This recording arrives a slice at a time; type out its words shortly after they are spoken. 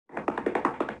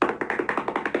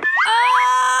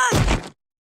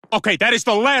Okay, that is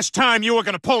the last time you are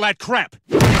gonna pull that crap.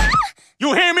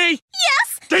 You hear me?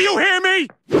 Yes! Do you hear me?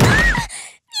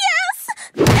 Yes!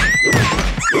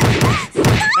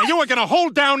 Now you are gonna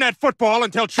hold down that football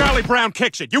until Charlie Brown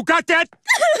kicks it. You got that?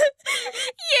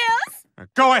 Yes!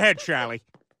 Go ahead, Charlie.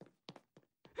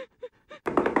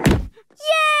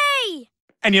 Yay!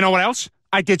 And you know what else?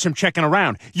 I did some checking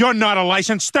around. You're not a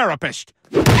licensed therapist.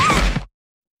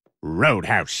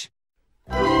 Roadhouse.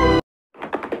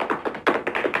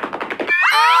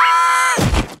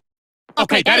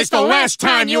 Okay, that is the last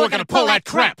time you are gonna pull that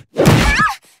crap.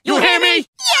 You hear me?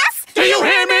 Yes! Do you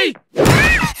hear me?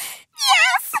 Yes!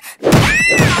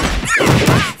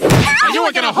 Now you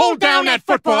are gonna hold down that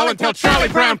football until Charlie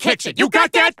Brown kicks it. You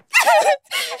got that?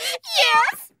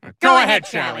 Yes! Go ahead,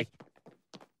 Charlie.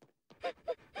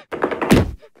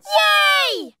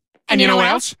 Yay! And you know what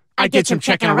else? I did some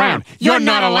checking around. You're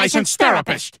not a licensed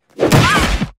therapist.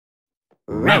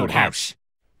 Roadhouse.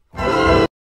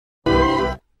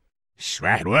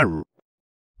 Swadwer.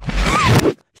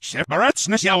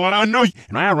 Separatsness yellow on no,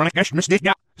 and I run a cash mistake.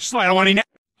 Slide one in it.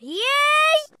 Yay!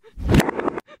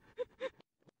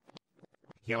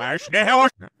 Hilarious, the hell.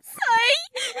 Say!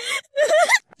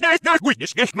 That's not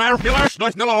witness, guess my hilarious, no,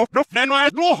 no, no, then I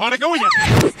had no honey going.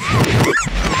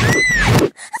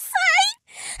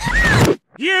 Say!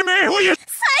 Hear me, who you?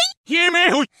 Say! Hear me,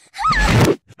 who?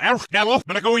 I'll tell off,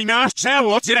 but I go in now, sell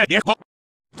what's it at?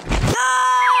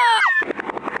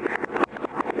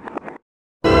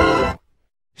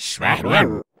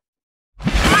 Swadwer.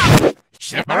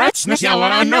 Separatsness yellow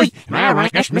on no, and I run a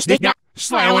cash mistake.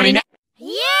 Slide one in it.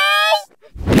 Yay!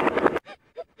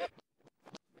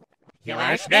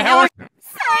 Hilarious, the hell.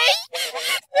 Say!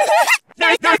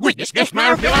 That's not witness, guess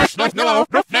my hilarious, no, no,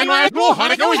 no, then I had no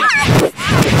honey going.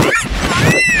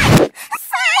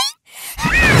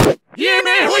 Say! Hear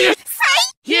me, who you? Say!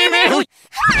 Hear me, who?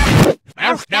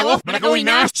 I'll tell off, but I go in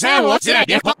now, sell what's it at?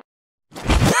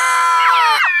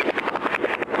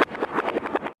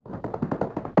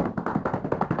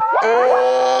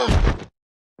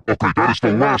 Okay, that is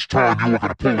the last time you are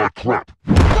gonna pull that crap.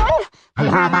 You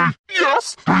hear me?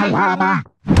 Yes! Do you hear me?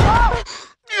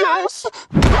 Yes!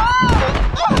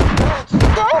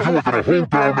 You are gonna hold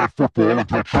down that football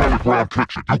until Charlie Brown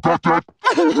kicks it. You got that?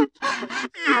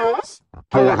 Yes!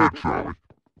 Go ahead, Charlie.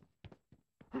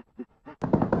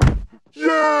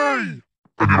 Yay!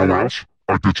 And you know what else?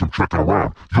 I did some checking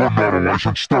around. You're not a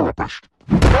licensed therapist.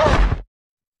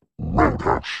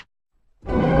 Roadhouse.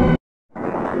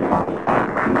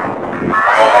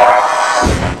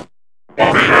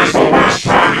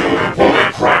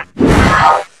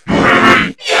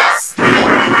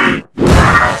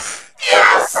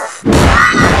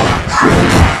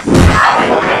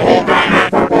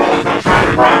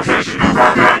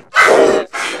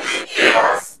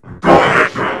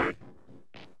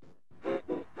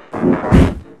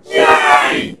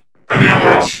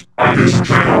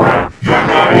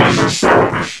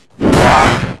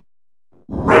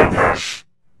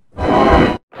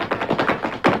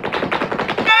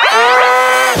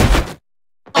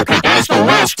 Okay, that's the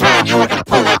last time you will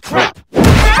pull that crap.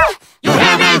 You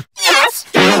hear me? Yes!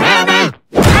 Do you hear me?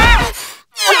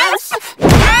 Yes!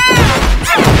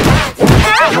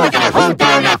 You are gonna hold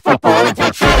down that football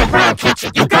until Charlie Brown kicks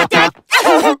it. You got that?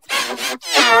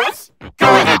 Yes! Go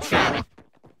ahead, Charlie.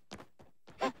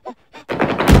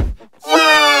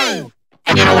 Yay!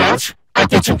 And you know what else? I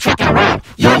did some checking around.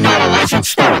 You're not a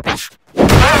licensed therapist.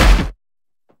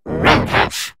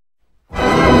 Roadhouse. Okay,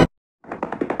 that's the last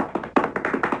time you are gonna pull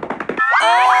that crap. You hear me? Yes! Do you hear me? Yes! You are gonna hold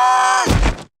down that football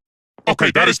until Charlie Brown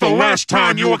kicks it. You got that? Yes! Go ahead, Charlie. Yay! And you know what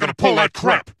else? I did some checking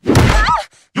around. You're not a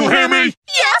licensed therapist. Roadhouse. Okay, that is the last time you are gonna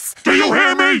pull that crap. You hear me? Yes! Do you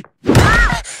hear me?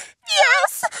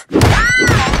 Yes!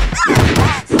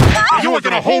 You are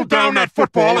gonna hold down that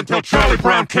football until Charlie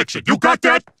Brown kicks it. You got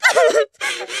that?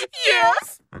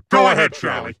 Yes! Go ahead,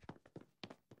 Charlie.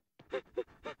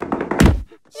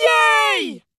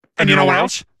 Yay! And you know what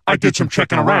else? I did some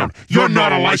checking around. You're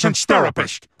not a licensed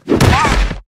therapist.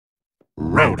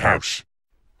 Roadhouse.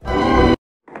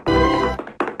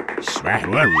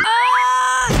 Swadwer.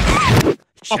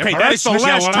 Okay, that is the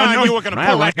last time you were gonna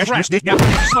pull that crap.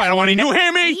 Slide one in. You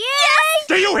hear me? Yay!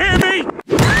 Do you hear me?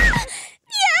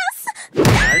 Yes!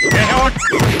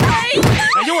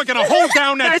 Now you are gonna hold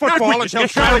down that football until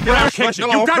Charlie Brown kicks it.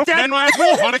 You got that? Then I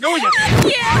want to go with you.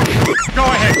 Yeah! Go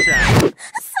ahead, Charlie.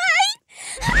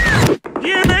 Say!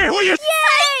 Hear me? Who you?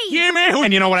 Yay! Hear me?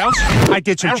 And you know what else? I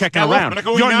did some checking around.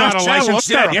 You're not a licensed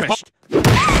therapist.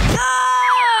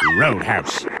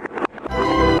 Roadhouse.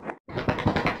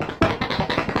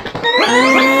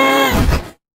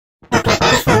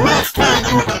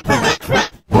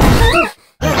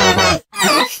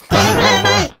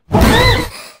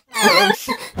 Yes!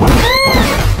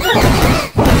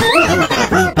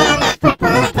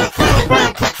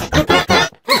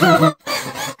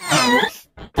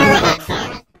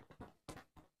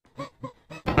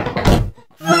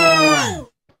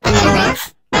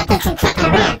 get some checking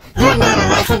around. You're not a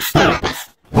licensed therapist.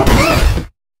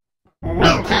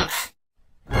 Roadhouse.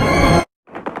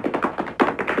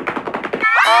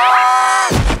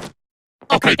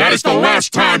 Okay, that is the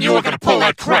last time you are gonna pull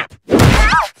that crap.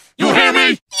 You hear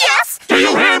me? Yes! Do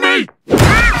you hear me?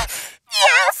 Yes!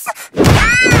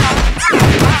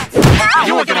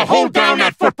 You are gonna hold down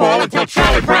that football until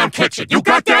Charlie Brown kicks it. You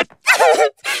got that?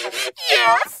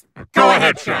 Yes! Go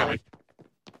ahead, Charlie.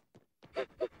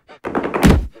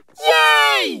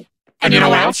 Yay! And you know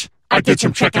what else? I did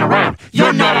some checking around.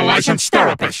 You're not a licensed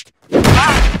therapist.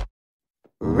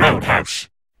 Roadhouse.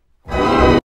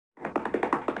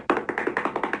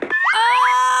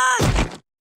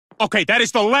 Okay, that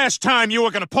is the last time you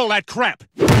are gonna pull that crap.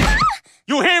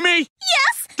 You hear me?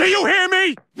 Yes! Do you hear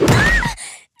me?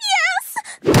 Yes!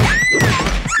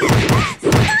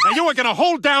 Now you are gonna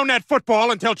hold down that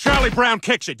football until Charlie Brown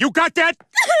kicks it. You got that?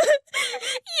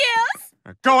 Yes!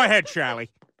 Go ahead, Charlie.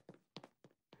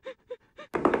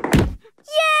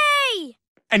 Yay!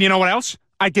 And you know what else?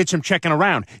 I did some checking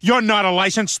around. You're not a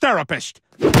licensed therapist.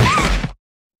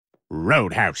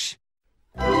 Roadhouse.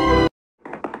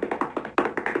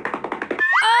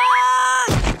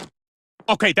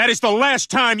 Okay, that is the last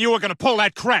time you are gonna pull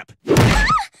that crap.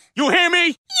 You hear me?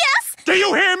 Yes! Do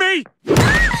you hear me?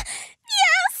 Yes!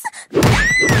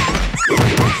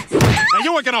 Now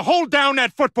you are gonna hold down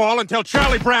that football until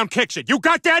Charlie Brown kicks it. You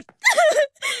got that?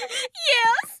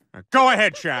 Yes! Go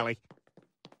ahead, Charlie.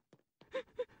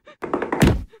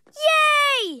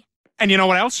 Yay! And you know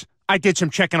what else? I did some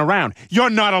checking around. You're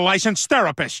not a licensed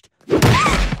therapist.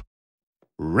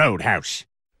 Roadhouse.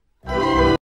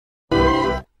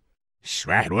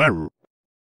 Swagger.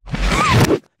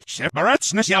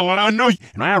 Separate yell on no,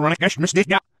 and I run a cash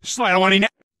mistake. Slide on in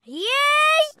it. Yay!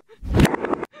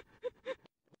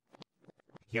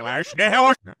 You lash the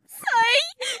hell.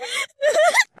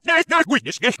 That's not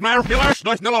weakness. Guess my lash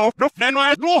does no low. No, then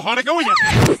I blow on it going.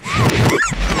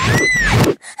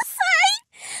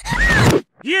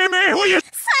 Hear me, who you?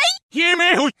 Hear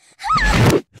me, who?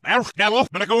 I'll off,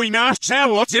 but I go in now.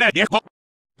 Sell lots of that.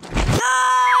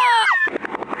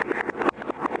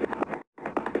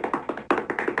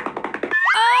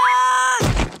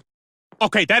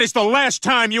 Okay, that is the last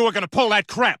time you are gonna pull that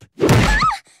crap.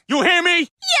 You hear me?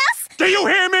 Yes! Do you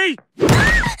hear me?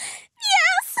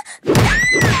 Yes!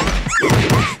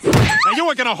 Now you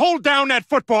are gonna hold down that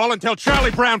football until Charlie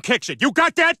Brown kicks it. You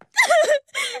got that?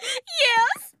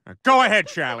 Yes! Go ahead,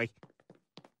 Charlie.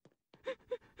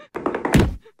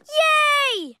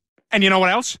 Yay! And you know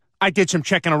what else? I did some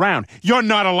checking around. You're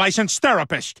not a licensed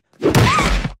therapist.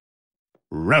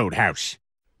 Roadhouse.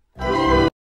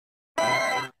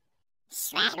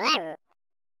 Swagger.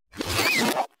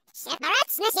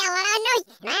 Separate yell on no,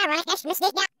 and I run a cash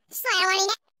mistake. Slide on in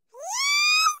it.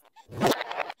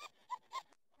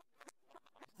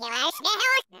 You lash the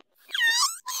hell.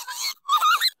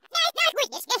 Not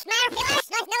weakness. Guess my lash does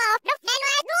no low. No, then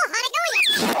I know how to go yet.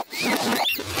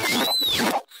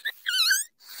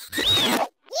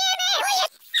 Hear me, who you?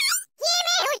 Hear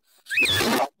me, who?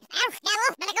 I'll go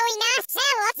off, but I go in now.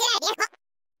 Sell lots of that.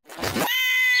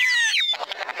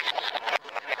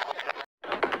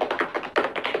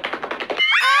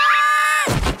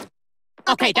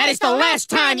 Okay, that is the last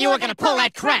time you are gonna pull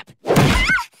that crap.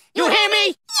 You hear me?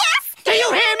 Yes! Do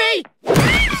you hear me?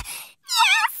 Yes!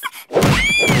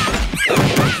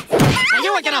 Now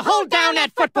you are gonna hold down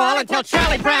that football until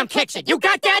Charlie Brown kicks it. You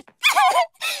got that?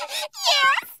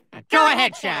 Yes! Go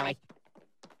ahead, Charlie.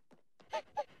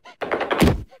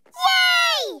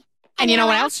 Yay! And you know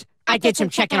what else? I did some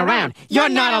checking around. You're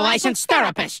not a licensed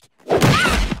therapist.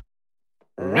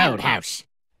 Roadhouse.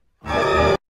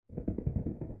 Yay!